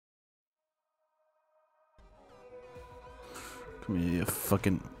Come here, you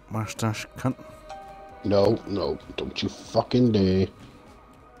fucking mustache cunt. No, no, don't you fucking dare.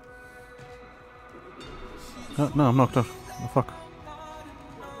 No, I'm knocked out. Oh, fuck.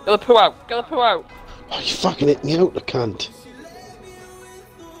 Get the poo out! Get the poo out! Oh, you fucking hit me out, I can't.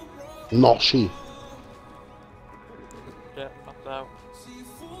 Noshy. Yeah, knocked out.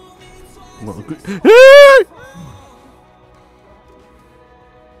 What a good...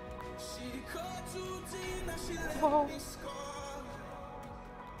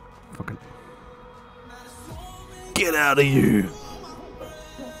 Fucking... Get out of here!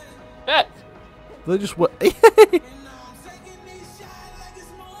 Shit! They just went...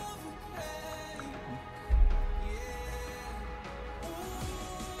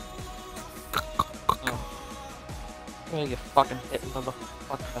 Oh, you fucking hit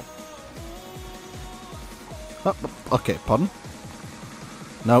motherfucker. Oh, okay, pardon?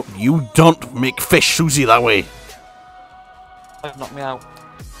 No, you don't make fish sushi that way. Knock me out.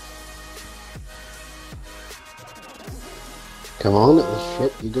 Come on, little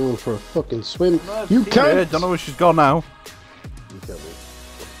shit, you're going for a fucking swim. You can't! Yeah, don't know where she's gone now. You tell me.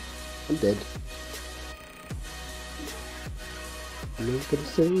 I'm dead. I'm not gonna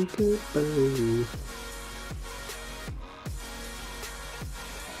say goodbye.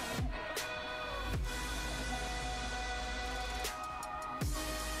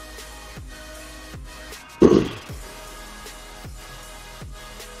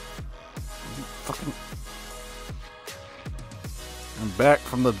 Fucking... I'm back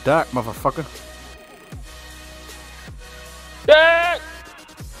from the dark, motherfucker. Yeah!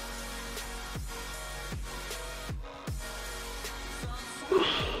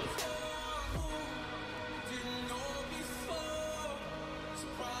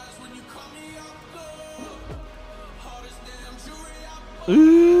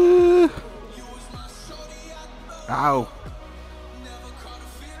 Ow.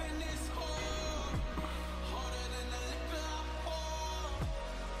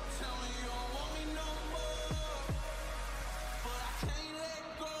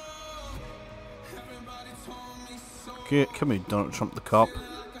 Okay, come here, Donald Trump the cop.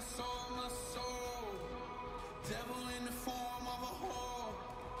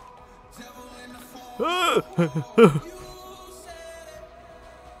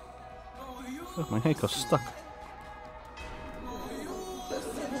 Oh, my head got stuck.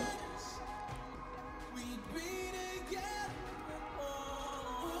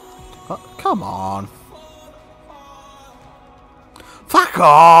 Oh, come on. Fuck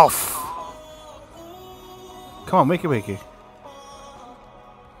off! Come on, wakey wakey.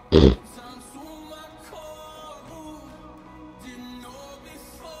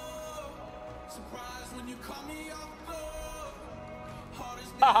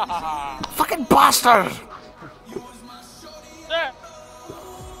 Fucking bastard! Yeah.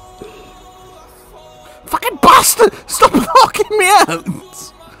 Fucking bastard! Stop knocking me out!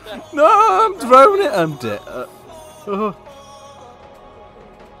 No, I'm drowning. I'm dead. Oh.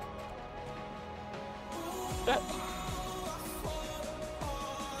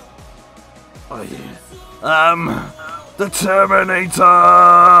 Oh yeah. The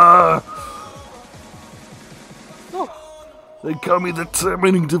Terminator! They call me the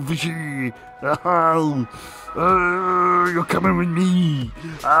Terminator fishy. Oh, you're coming with me.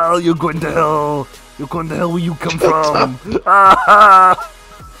 Oh, you're going to hell. You're going to hell where you come from.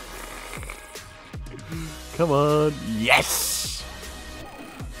 Come on. Yes.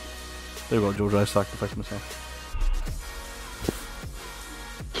 There you go, George. I sacrificed myself.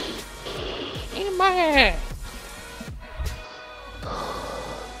 In my head.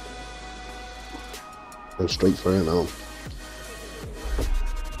 I'm straight for it now.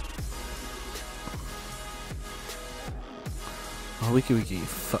 Oh, wiki wiki.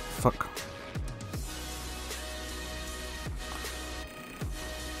 Fuck.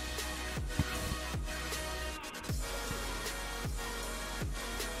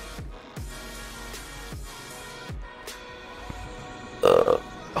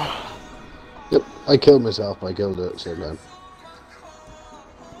 Yep, I killed myself, but I killed it at the same time.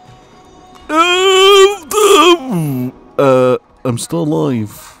 I'm still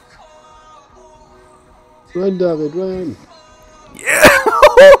alive. Run, David, run! Yeah!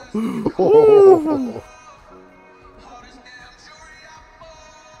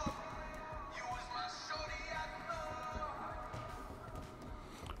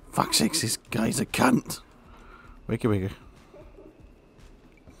 Fuck's sakes, this guy's a cunt. Wakey wakey.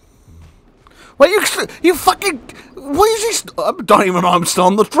 Wait, you fucking... Why is he... I don't even know I'm still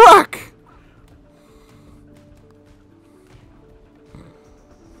on the track.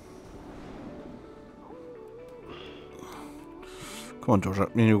 Come on, George. You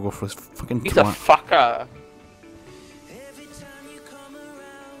need to go for this fucking He's a twat. fucker.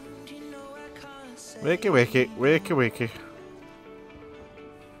 Wakey, wakey, wakey, wakey.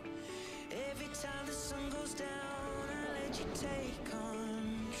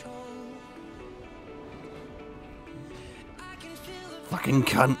 Fucking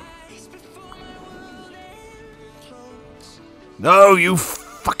cunt. No, you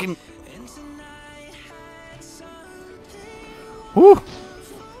fucking... Woo!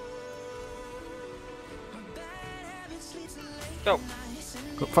 Go.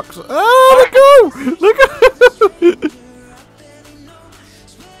 Go fuck. Ah, let go! Let go!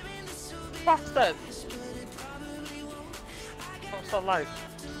 Bastard. What's that like?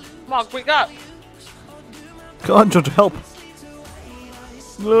 Come on, quick up. Come on, George, help.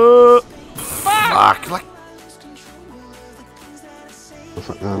 No. Fuck, like... I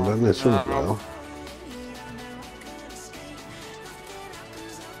fucking hand done this one now.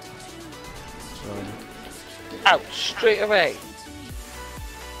 Out straight away.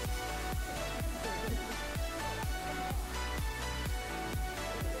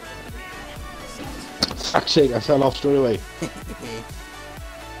 Fuck's sake, I fell off straight away.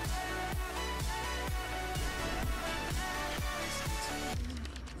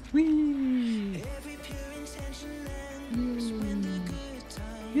 Whee!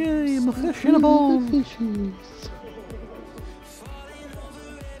 Yay, I'm a fish in a bowl!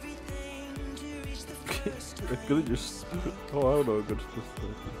 Could it just... Oh, I don't know, just...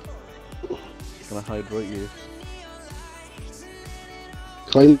 Gonna hide right here.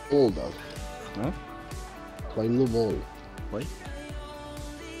 Climb the wall, Dad. Huh? Climb the wall. Why?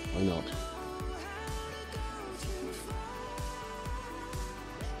 Why not?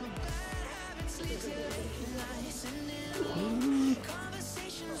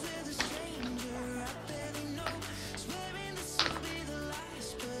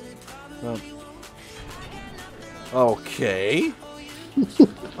 Okay.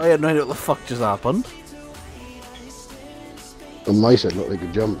 I had no idea what the fuck just happened. On my side, looked like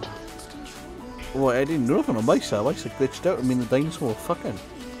it jumped. Well, I didn't do nothing on my side. I said glitched out. I mean, the dinosaur were fucking.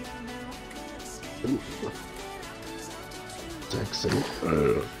 Sexy.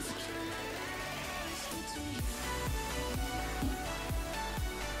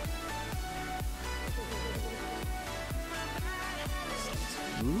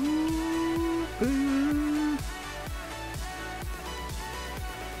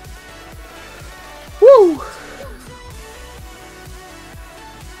 Woo!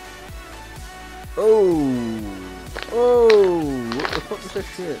 Oh! Oh! What the fuck is this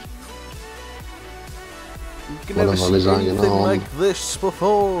shit? You've One never of them is seen hanging anything on. like this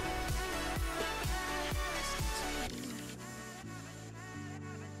before.